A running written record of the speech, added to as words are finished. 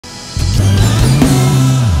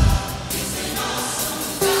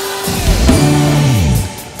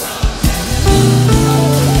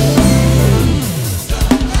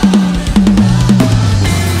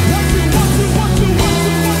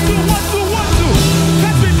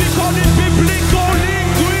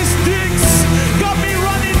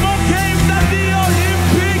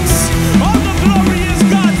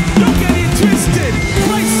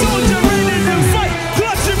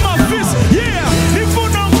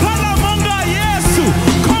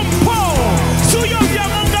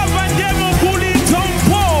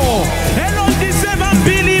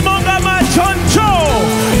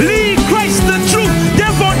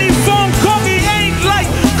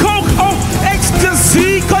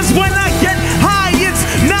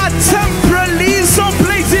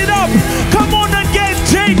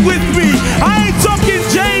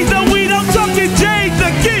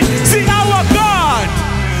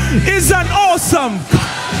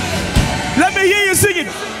me hear you sing it.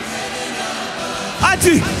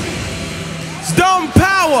 Ati. Stone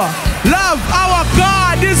power. Love, our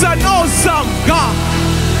God is an awesome God.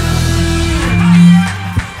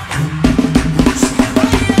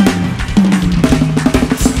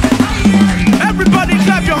 Everybody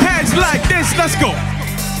clap your hands like this. Let's go.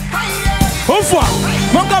 Ufa,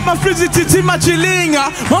 monga mafrizi titi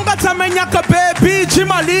machilinga, monga tamenyaka baby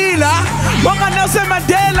chimalila, monga Nelson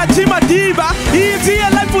Mandela chimadiba, easy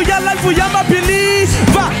life ya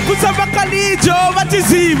mabiliva, kusabaka lijo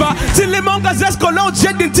vatiziva, tili monga zeskolo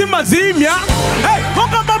jedi timazimia, hey,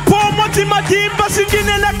 monga mapomo timadimba,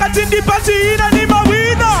 singine na katindi pasi ina ni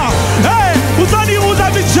mawina, hey, uzani uza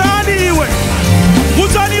vichani iwe,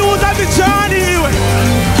 uzani uza vichani iwe,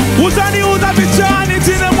 uzani uza vichani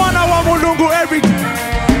tine mwana wa mulungu every day.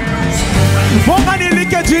 Monga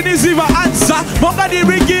nilike jini ziva ansa, monga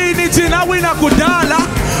nirigini tina wina kudala.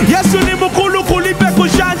 Yesu ni mukulu kulipe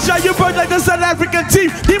kushansha, you bird like the South African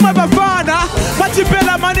team, ni mabafana.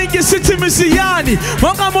 Matibela maningi city misiani,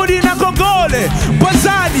 monga mudina kongole,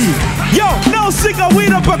 bazani. Yo, no singer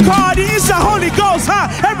with a Bacardi, it's a Holy Ghost, huh?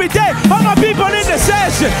 Every day, all my people in the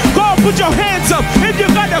session, go put your hands up if you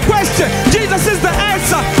got a question. Jesus is the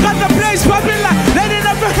answer, got the place popping like, let it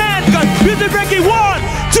up a handgun. Music breaking 1,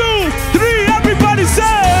 2, 3, everybody say,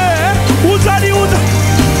 Uzani Uza,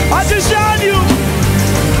 I just shine you,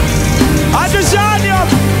 I just shine you.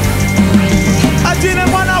 I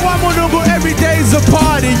didn't wanna wamunungu, every day is a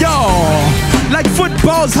party, yo. Like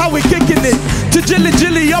footballs, how we kicking it. To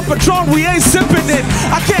jilly up Patron, we ain't sipping it.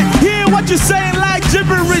 I can't hear what you're saying like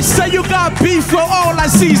gibberish. Say you got beef, well all I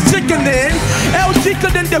see is chicken in. LG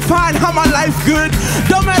couldn't define how my life good.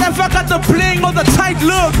 Don't matter if I got the bling or the tight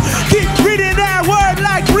look. Keep reading that word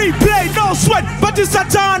like replay, no sweat. But it's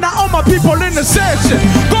Satana, all my people in the session.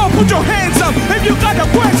 Go put your hands up if you got a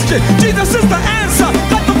question. Jesus is the answer.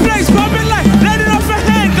 Got the place popping like let it off a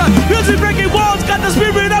handgun. Music breaking walls, got the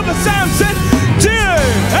spirit of a Samson.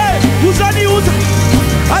 Hey, Uzani Uza,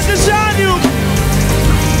 I just shine you,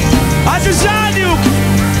 I just shine you.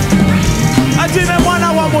 I didn't wanna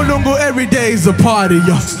wamulungu, every day is a party,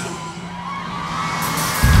 yo.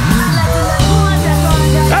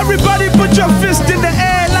 Everybody put your fist in the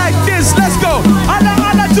air like this, let's go. Ala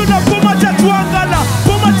ala tuna puma tatuangala,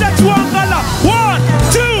 puma tatuangala. 1,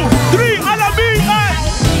 2, 3, ala mi ay,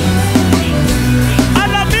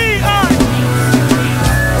 ala mi ay,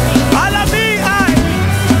 ala mi ay,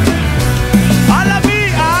 ala mi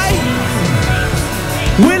ay.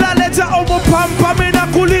 Wila leta omo pampa mina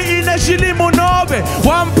kuli ine shili monobe.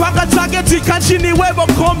 Wampaka targeti kanchini webo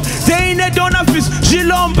kom. Deine dona fish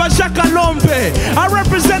jilomba shakalombe. I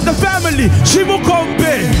represent the family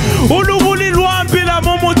shimukombe. Uluguli luambila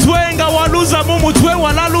mumutwenga waluza mumutwe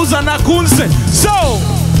walaluza na kunse. So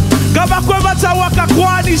Kabakwe batawaka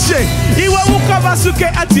kwanishe. Iwe ukabasuke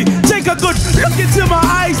ati. Take a good look into my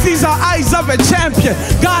eyes. These are eyes of a champion.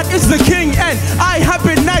 God is the king and I have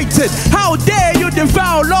been knighted. How dare you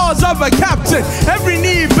devour laws of a captain? Every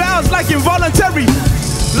knee bows like involuntary.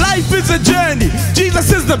 Life is a journey.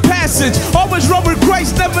 Jesus is the passage. Always run with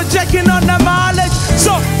grace, never checking on the mileage.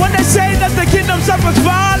 So when they say that the kingdom suffers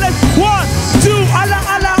violence, 1, 2, Allah,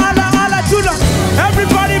 Allah, Allah, Allah, tula.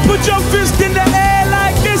 Everybody put your fist in the air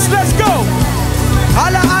like this. Let's go.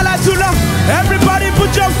 Allah, Allah, tula. Everybody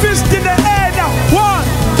put your fist in the air now. 1,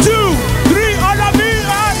 2, 3. Allah me,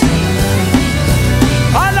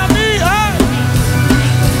 Allah me,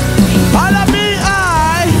 Allah me,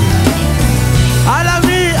 Allah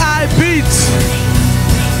me.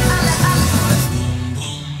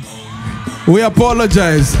 We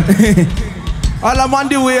apologize.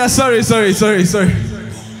 Alamandi, we are sorry.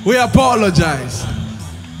 We apologize.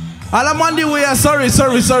 Alamandi, we are sorry.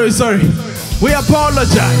 We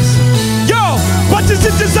apologize. Yo, but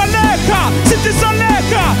citizaleka,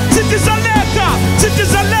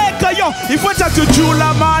 yo. If we to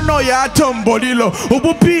jula mano ya tombolilo,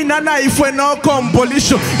 ubupina na ifwe no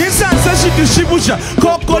kombolisho. Insansa shibusha,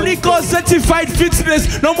 kokoliko certified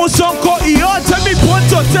fitness, no musonko iota mi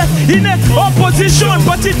ponto te ine opposition,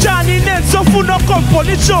 but ichani ne sofu no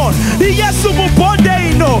composition. Yesu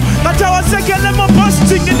mubode ino, natawaseke mo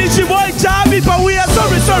posting in Chinwo itabi, but we are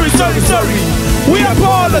sorry. We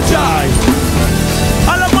apologize.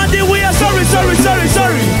 Alamandi, we are sorry.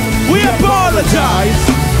 We apologize.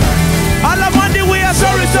 Alamandi, we are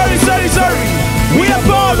sorry. We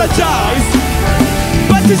apologize.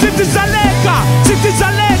 But citizaleka,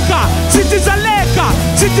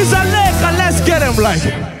 let's get him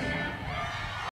like